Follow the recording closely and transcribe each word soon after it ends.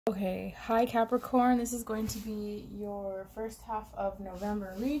Okay, hi Capricorn. This is going to be your first half of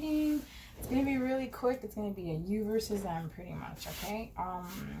November reading. It's going to be really quick. It's going to be a you versus them pretty much, okay?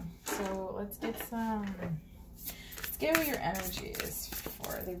 So let's get what your energy is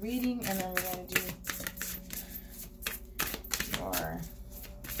for the reading, and then we're going to do your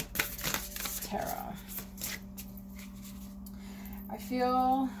tarot. I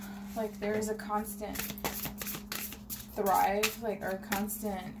feel like there is a constant thrive, like, or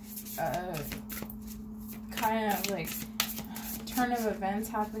constant kind of like turn of events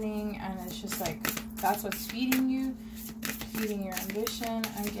happening, and it's just like that's what's feeding you, feeding your ambition.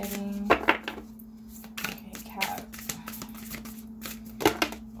 I'm getting, okay, cat.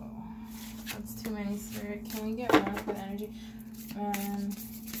 Oh, that's too many, spirit. Can we get one for the energy?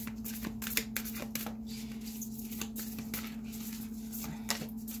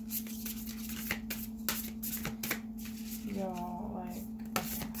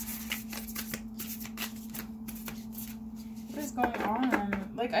 Going on,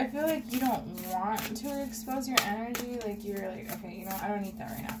 like, I feel like you don't want to expose your energy, like you're like, okay, you know, I don't need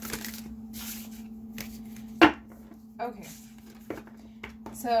that right now. Okay,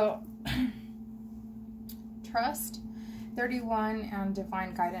 so trust 31 and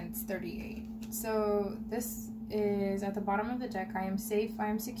divine guidance 38. So this is at the bottom of the deck. I am safe, I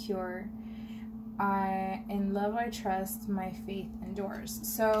am secure, in love I trust, my faith endures.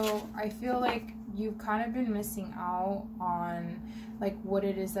 So I feel like you've kind of been missing out on like what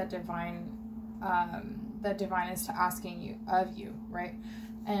it is that divine is asking you of you, right?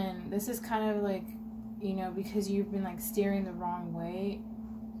 And this is kind of like, you know, because you've been like steering the wrong way.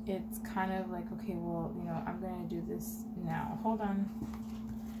 It's kind of like, okay, well, you know, I'm gonna do this now. Hold on.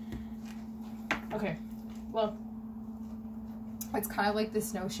 Okay, well, it's kind of like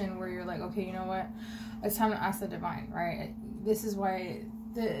this notion where you're like, okay, you know what, it's time to ask the divine, right? This is why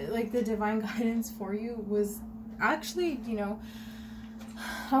the divine guidance for you was actually, you know,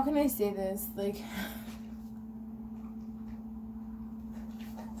 how can I say this, like,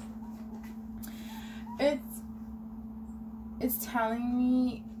 it's telling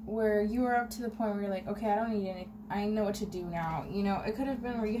me where you were up to the point where you're like, okay, I don't need any, I know what to do now. You know, it could have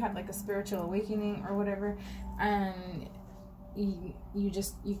been where you had like a spiritual awakening or whatever, and you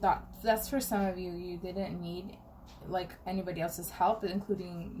thought, that's for some of you, you didn't need like anybody else's help,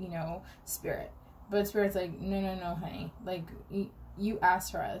 including, you know, spirit. But spirit's like, no, honey, like you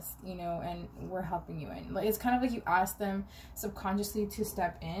asked for us, you know, and we're helping you in. Like, it's kind of like you asked them subconsciously to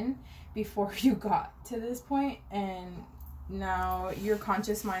step in before you got to this point, and now your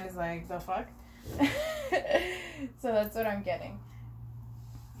conscious mind is like, the fuck. So that's what I'm getting.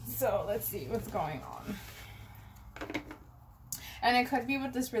 So let's see what's going on. And it could be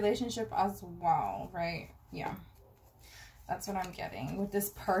with this relationship as well, right? Yeah. That's what I'm getting. With this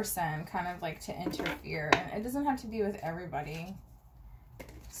person kind of like to interfere. And it doesn't have to be with everybody.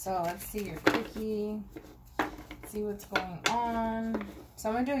 So let's see your quickie. See what's going on. So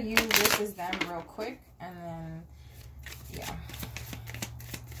I'm going to do you versus them real quick. And then, yeah.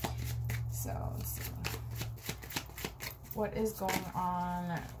 So let's see. What is going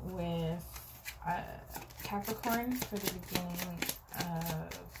on with Capricorn for the beginning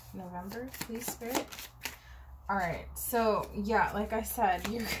of November, please, Spirit? Alright, so yeah, like I said,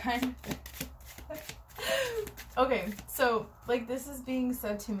 you're kind of okay, so like this is being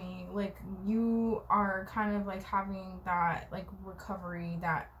said to me, like you are kind of like having that like recovery,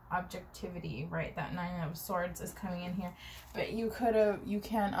 that objectivity, right? That 9 of Swords is coming in here, but you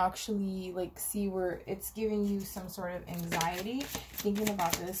can actually like see where it's giving you some sort of anxiety thinking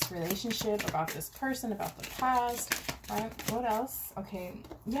about this relationship, about this person, about the past, right? What else? Okay,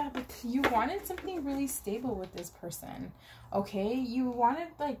 yeah, but you wanted something really stable with this person, okay? You wanted,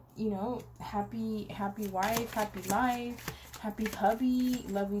 like, you know, happy wife, happy life, happy hubby,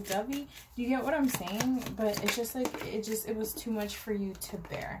 lovey-dovey. Do you get what I'm saying? But it's just like, it was too much for you to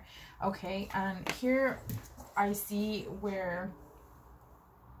bear, okay? And here I see where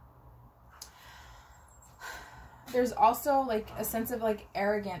there's also like a sense of like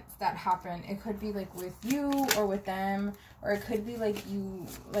arrogance that happened. It could be like with you or with them, or it could be like you,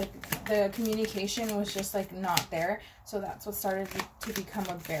 like the communication was just like not there. So that's what started to become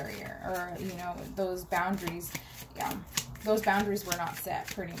a barrier, or, you know, those boundaries. Yeah, those boundaries were not set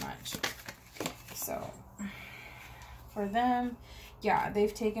pretty much. So for them, yeah,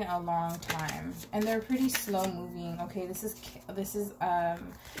 they've taken a long time and they're pretty slow moving. Okay, this is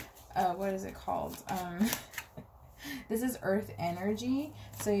what is it called? This is earth energy,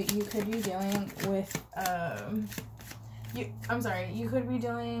 so you could be dealing with you could be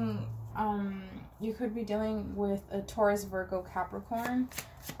dealing you could be dealing with a Taurus, Virgo, Capricorn.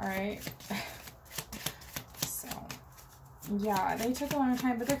 All right. So, yeah, they took a long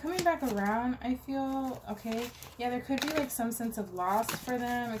time, but they're coming back around, I feel. Okay. Yeah, there could be like some sense of loss for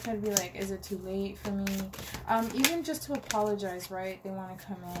them. It could be like, is it too late for me? Even just to apologize, right? They want to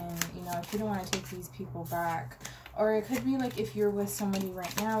come in, you know, if you don't want to take these people back. Or it could be like if you're with somebody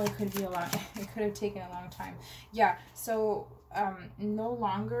right now, it could be a lot, it could have taken a long time. Yeah, so no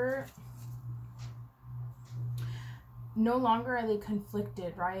longer are they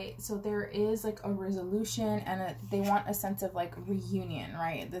conflicted, right? So there is like a resolution, and they want a sense of like reunion,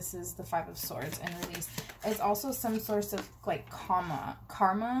 right? This is the Five of Swords and release. It's also some source of like karma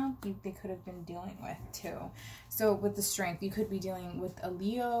they could have been dealing with too. So with the Strength, you could be dealing with a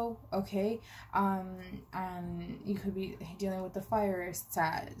Leo, okay? And you could be dealing with the fire,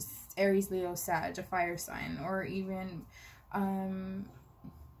 Sag, Aries, Leo, Sag, a fire sign, or even I'm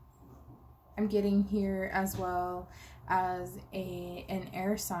getting here as well as an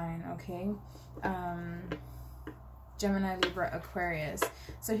air sign, okay? Gemini, Libra, Aquarius.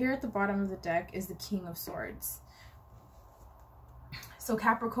 So here at the bottom of the deck is the King of Swords. So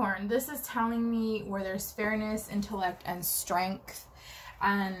Capricorn, this is telling me where there's fairness, intellect, and strength.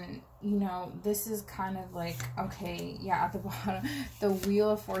 And, you know, this is kind of like, okay, yeah, at the bottom, the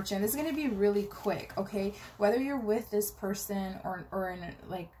Wheel of Fortune. This is going to be really quick, okay? Whether you're with this person or in a,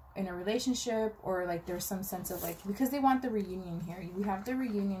 like, in a relationship, or like there's some sense of like, because they want the reunion here. We have the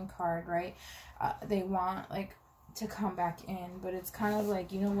reunion card, right? They want like to come back in, but it's kind of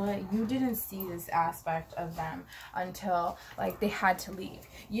like, you know what, you didn't see this aspect of them until like they had to leave.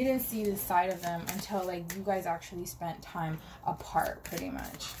 You didn't see this side of them until like you guys actually spent time apart, pretty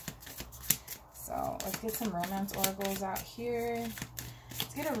much. So let's get some romance oracles out here.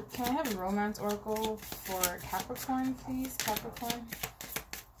 Let's get a, can I have a romance oracle for Capricorn, please? Capricorn.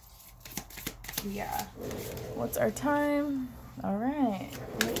 Yeah. What's our time? All right.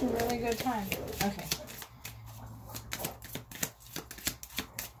 Making really good time. Okay.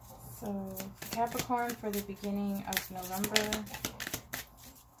 So, Capricorn for the beginning of November.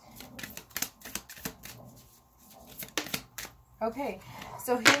 Okay.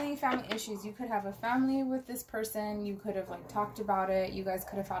 So, healing family issues. You could have a family with this person. You could have, like, talked about it. You guys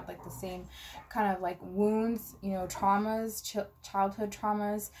could have had, like, the same kind of, like, wounds, you know, traumas, childhood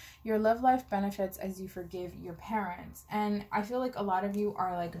traumas. Your love life benefits as you forgive your parents. And I feel like a lot of you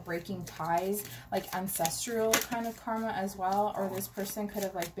are, like, breaking ties, like, ancestral kind of karma as well. Or this person could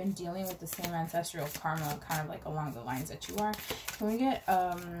have, like, been dealing with the same ancestral karma kind of, like, along the lines that you are. Can we get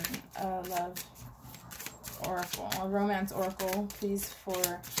a love oracle, a romance oracle, please,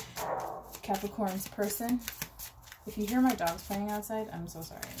 for Capricorn's person? If you hear my dogs playing outside, I'm so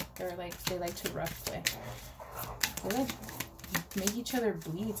sorry. They're like, they like to rough play. They like make each other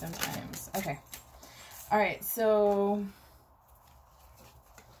bleed sometimes. Okay. All right. So,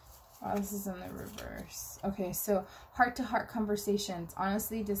 oh, this is in the reverse. Okay. So, heart-to-heart conversations.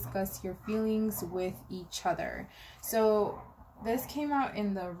 Honestly discuss your feelings with each other. So, this came out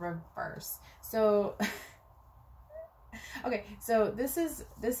in the reverse. So, okay, so this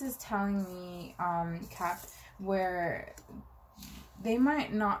is telling me, Cap, where they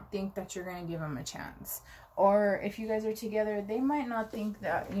might not think that you're going to give them a chance. Or if you guys are together, they might not think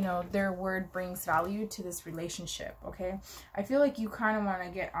that, you know, their word brings value to this relationship, okay? I feel like you kind of want to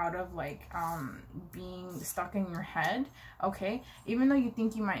get out of, like, being stuck in your head, okay? Even though you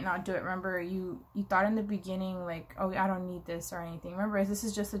think you might not do it, remember, you thought in the beginning, like, oh, I don't need this or anything. Remember, this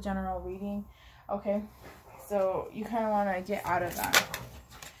is just a general reading, okay? So you kind of want to get out of that.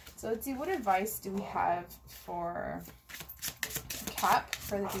 So let's see, what advice do we have for Cap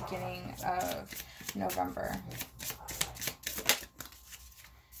for the beginning of November?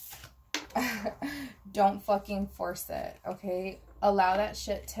 Don't fucking force it, okay? Allow that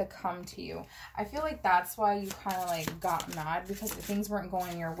shit to come to you. I feel like that's why you kind of like got mad, because things weren't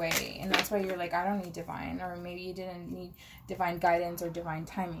going your way. And that's why you're like, I don't need divine. Or maybe you didn't need divine guidance or divine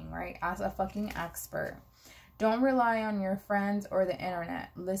timing, right? As a fucking expert. Don't rely on your friends or the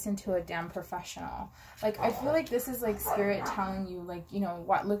internet. Listen to a damn professional. Like, I feel like this is like spirit telling you, like, you know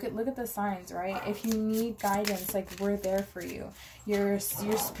what, look at the signs, right? If you need guidance, like, we're there for you. Your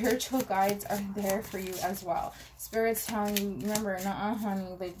spiritual guides are there for you as well. Spirit's telling you, remember, nuh-uh,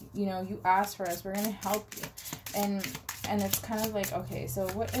 honey, like, you know, you asked for us, we're gonna help you. And it's kind of like, okay, so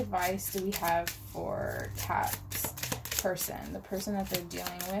what advice do we have for Cap's person, the person that they're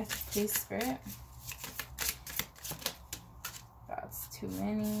dealing with? Please, Spirit. That's too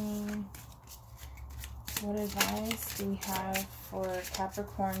many. What advice do we have for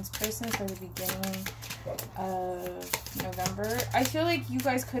Capricorn's person for the beginning of November. I feel like you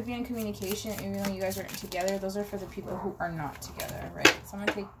guys could be in communication even though you guys aren't together. Those are for the people who are not together, right? So I'm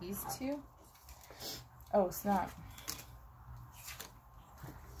gonna take these two. Oh, snap.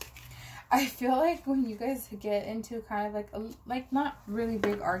 I feel like when you guys get into kind of like not really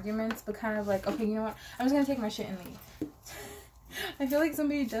big arguments, but kind of like, okay, you know what? I'm just gonna take my shit and leave. I feel like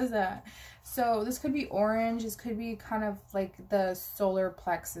somebody does that. So this could be orange. This could be kind of like the solar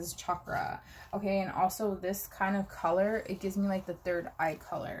plexus chakra. Okay, and also this kind of color, it gives me like the third eye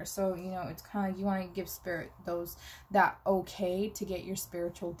color. So, you know, it's kind of like you want to give spirit that okay to get your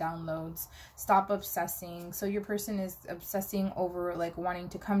spiritual downloads. Stop obsessing. So your person is obsessing over like wanting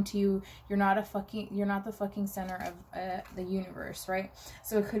to come to you. You're not the fucking center of the universe, right?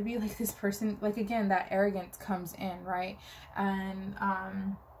 So it could be like this person, like again, that arrogance comes in, right? And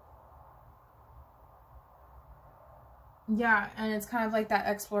yeah, and it's kind of like that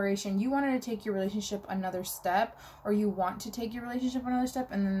exploration. You wanted to take your relationship another step, or you want to take your relationship another step,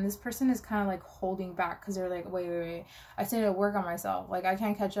 and then this person is kind of like holding back because they're like, wait, I still need to work on myself. Like, I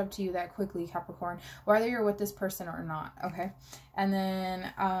can't catch up to you that quickly, Capricorn, whether you're with this person or not, okay? And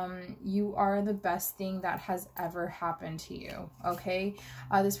then you are the best thing that has ever happened to you, okay?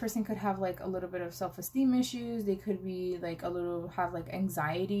 This person could have like a little bit of self-esteem issues. They could be like have like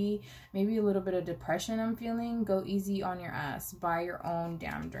anxiety, maybe a little bit of depression. I'm feeling. Go easy on your ass. Buy your own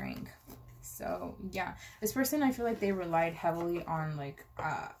damn drink. So yeah, this person, I feel like they relied heavily on like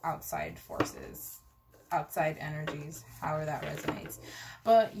outside forces, outside energies, however that resonates.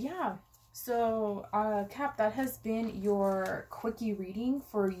 But yeah, so Cap, that has been your quickie reading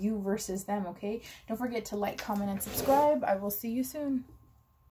for you versus them. Okay, don't forget to like, comment, and subscribe. I will see you soon.